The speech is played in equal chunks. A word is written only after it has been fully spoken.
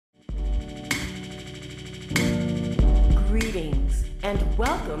and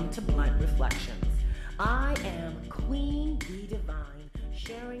welcome to Blunt Reflections. I am Queen Be Divine,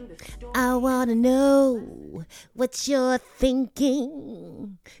 sharing the story. I wanna know what you're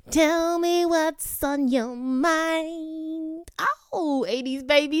thinking. Tell me what's on your mind. Oh, 80s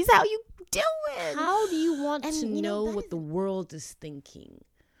babies, how you doing? How do you want And to you know, know what the world is thinking?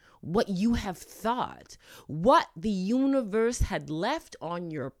 What you have thought? What the universe had left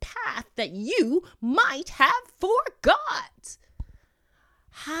on your path that you might have forgot?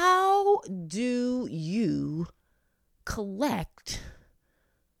 How do you collect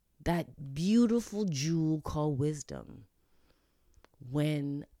that beautiful jewel called wisdom?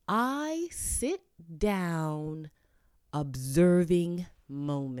 When I sit down observing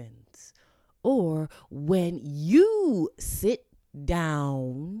moments, or when you sit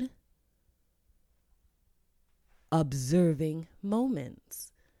down observing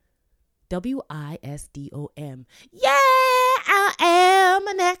moments. W.i.s.d.o.m. Yeah, I am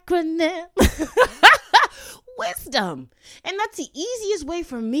an acronym. Wisdom. And that's the easiest way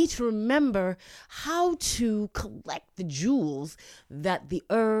for me to remember how to collect the jewels that the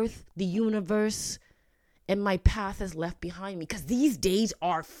earth, the universe, and my path has left behind me. Because these days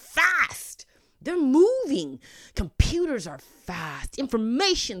are fast. They're moving. Computers are fast.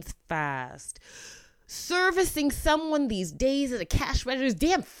 Information's fast. Servicing someone these days at a cash register is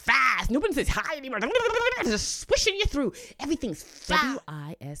damn fast. Nobody says hi anymore. Just swishing you through. Everything's fast.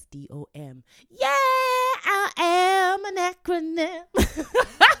 W.i.s.d.o.m. Yeah, I am an acronym.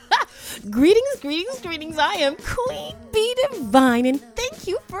 Greetings. I am Queen Be Divine, and thank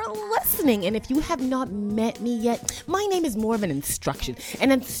you for listening. And if you have not met me yet, my name is more of an instruction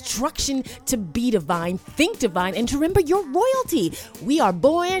to be divine, think divine, and to remember your royalty. We are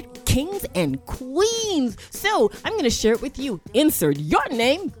born kings and queens. So I'm going to share it with you. Insert your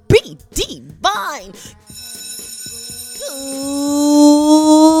name, be divine.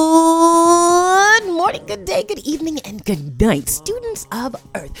 Good morning, good day, good evening, and good night, students of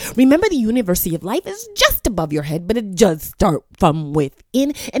Earth. Remember, the University of Life is just above your head, but it does start from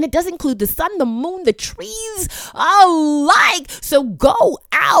within, and it does include the sun, the moon, the trees alike. So go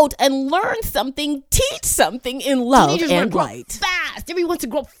out and learn something, teach something in love Teenagers and want to light. Fast. Everyone wants to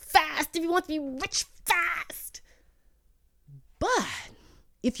grow fast. Everyone wants to be rich fast. But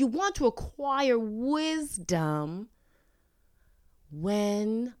if you want to acquire wisdom,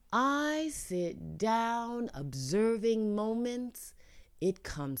 when I sit down observing moments, it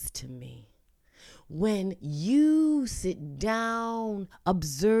comes to me. When you sit down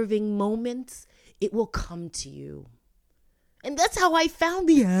observing moments, it will come to you. And that's how I found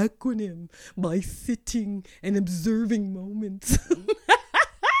the acronym, by sitting and observing moments.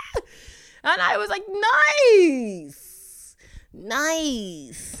 And I was like,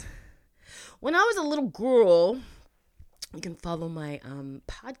 nice. When I was a little girl, you can follow my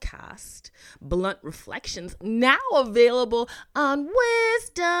podcast, Blunt Reflections, now available on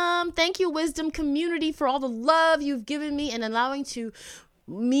Wisdom. Thank you, Wisdom community, for all the love you've given me and allowing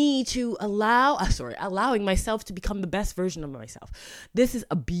myself to become the best version of myself. This is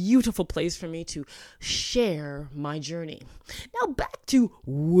a beautiful place for me to share my journey. Now back to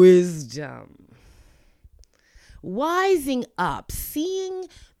wisdom. Wising up, seeing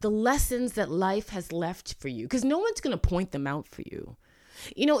the lessons that life has left for you, because no one's going to point them out for you.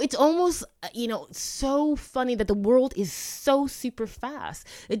 You know, it's almost, so funny that the world is so super fast.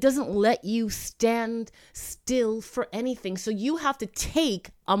 It doesn't let you stand still for anything. So you have to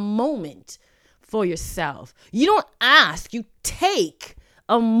take a moment for yourself. You don't ask, you take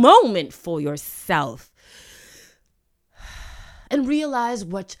a moment for yourself and realize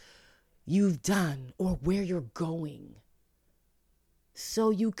what you've done or where you're going, so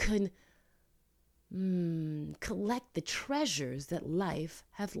you can collect the treasures that life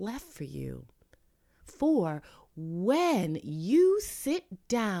has left for you. For when you sit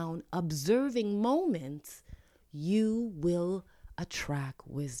down observing moments, you will attract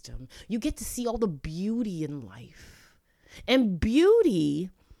wisdom. You get to see all the beauty in life. And beauty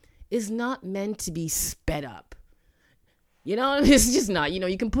is not meant to be sped up. It's just not.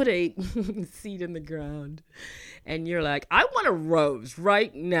 You can put a seed in the ground and you're like, I want a rose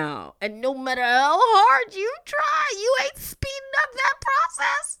right now. And no matter how hard you try, you ain't speeding up that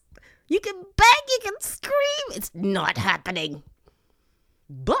process. You can beg, you can scream. It's not happening.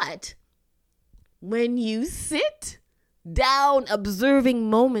 But when you sit down observing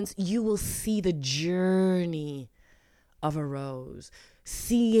moments, you will see the journey of a rose,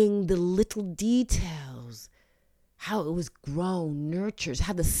 seeing the little details, how it was grown, nurtured,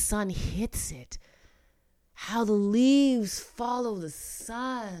 how the sun hits it, how the leaves follow the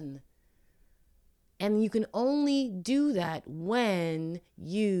sun. And you can only do that when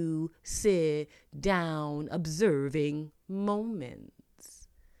you sit down observing moments.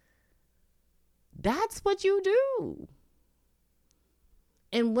 That's what you do.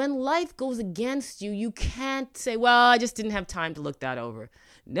 And when life goes against you, you can't say, well, I just didn't have time to look that over.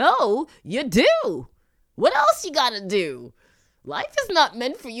 No, you do. What else you gotta do? Life is not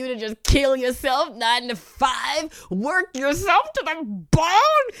meant for you to just kill yourself 9 to 5, work yourself to the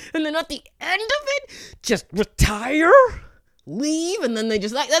bone, and then at the end of it, just retire, leave, and then they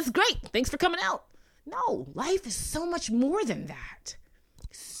just like, that's great, thanks for coming out. No, life is so much more than that.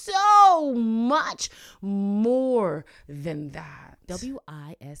 So much more than that.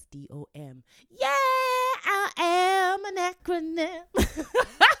 W.i.s.d.o.m. Yeah, I am an acronym.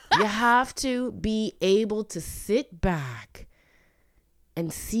 You have to be able to sit back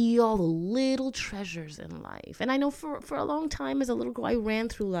and see all the little treasures in life. And I know for a long time as a little girl, I ran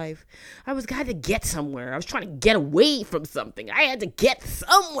through life. I had to get somewhere. I was trying to get away from something. I had to get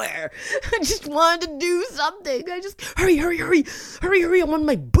somewhere. I just wanted to do something. I just, hurry. I wanted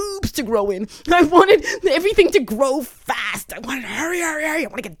my boobs to grow in. I wanted everything to grow fast. I wanted to hurry. I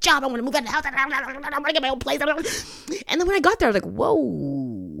want to get a job. I want to move out of the house. I want to get my own place. And then when I got there, I was like, whoa,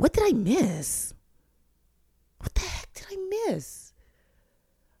 what did I miss? What the heck did I miss?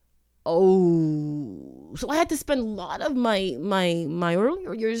 Oh, so I had to spend a lot of my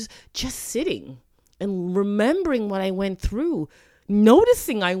earlier years just sitting and remembering what I went through,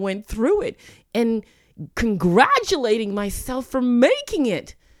 noticing I went through it, and congratulating myself for making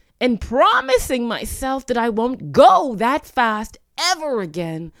it, and promising myself that I won't go that fast ever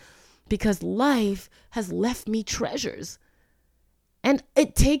again, because life has left me treasures. And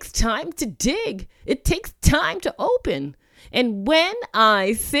it takes time to dig. It takes time to open. And when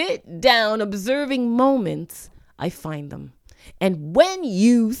I sit down observing moments, I find them. And when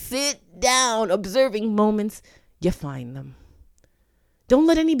you sit down observing moments, you find them. Don't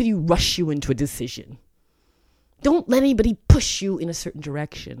let anybody rush you into a decision. Don't let anybody push you in a certain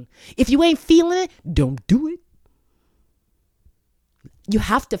direction. If you ain't feeling it, don't do it. You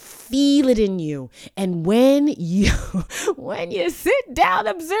have to feel it in you. And when you sit down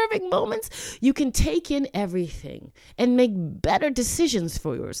observing moments, you can take in everything and make better decisions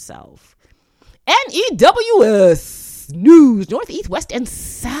for yourself. NEWS, news, north, east, west, and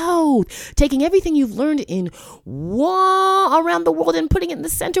south. Taking everything you've learned in around the world and putting it in the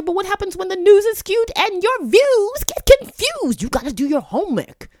center. But what happens when the news is skewed and your views get confused? You got to do your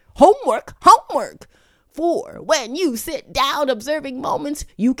homework. For when you sit down observing moments,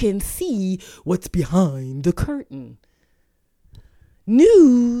 you can see what's behind the curtain.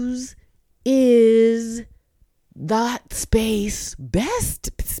 News is that best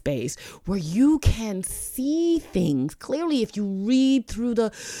space where you can see things clearly if you read through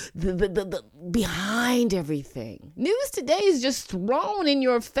the behind everything. News today is just thrown in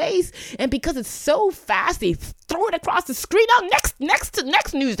your face, and because it's so fast, they throw it across the screen. Now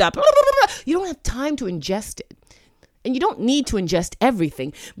next news up. You don't have time to ingest it. And you don't need to ingest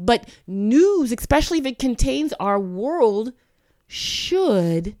everything, but news, especially if it contains our world,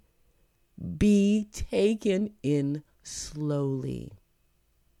 should be taken in slowly.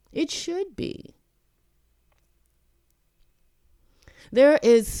 It should be.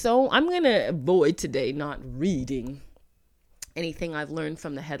 I'm going to avoid today not reading anything I've learned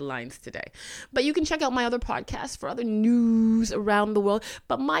from the headlines today. But you can check out my other podcasts for other news around the world.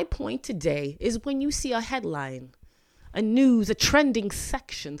 But my point today is when you see a headline, a trending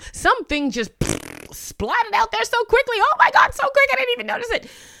section, something just splattered out there so quickly. Oh my God, so quick, I didn't even notice it.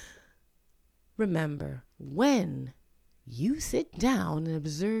 Remember, when you sit down and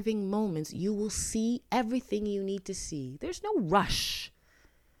observing moments, you will see everything you need to see. There's no rush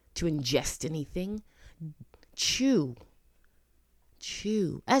to ingest anything. Chew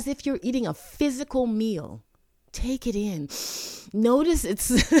as if you're eating a physical meal. Take it in. Notice it's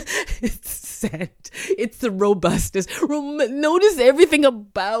scent. It's the robustness. Notice everything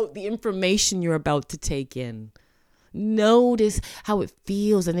about the information you're about to take in. Notice how it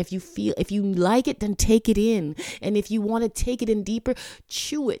feels, and if you like it, then take it in. And if you want to take it in deeper,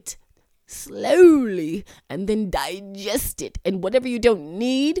 chew it slowly and then digest it. And whatever you don't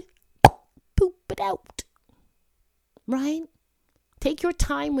need, poop it out. Right? Take your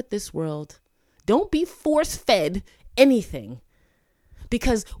time with this world. Don't be force-fed anything,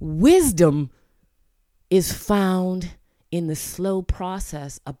 because wisdom is found in the slow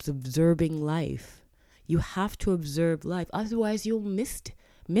process of observing life. You have to observe life. Otherwise, you'll miss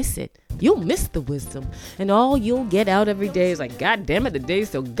it. You'll miss the wisdom. And all you'll get out every day is like, God damn it, the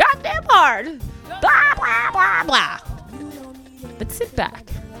day's so goddamn hard. Blah, blah, blah, blah. But sit back,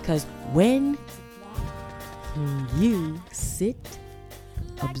 because when you sit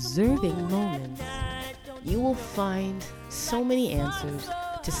observing moments, you will find so many answers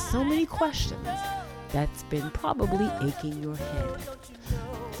to so many questions that's been probably aching your head. So,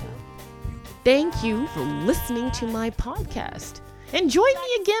 thank you for listening to my podcast. And join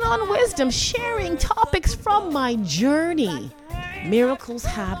me again on Wisdom, sharing topics from my journey. Miracles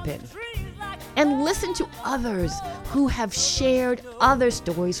happen. And listen to others who have shared other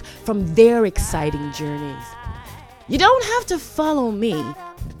stories from their exciting journeys. You don't have to follow me.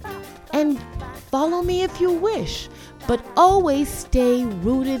 And follow me if you wish. But always stay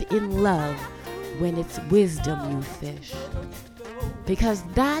rooted in love when it's wisdom you fish. Because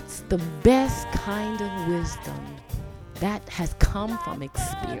that's the best kind of wisdom that has come from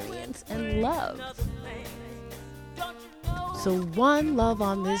experience and love. So one love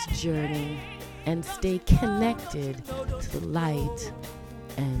on this journey and stay connected to the light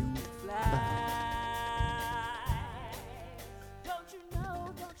and love.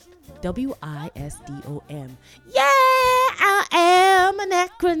 W.i.s.d.o.m. Yeah, I am an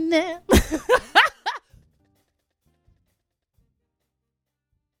acronym.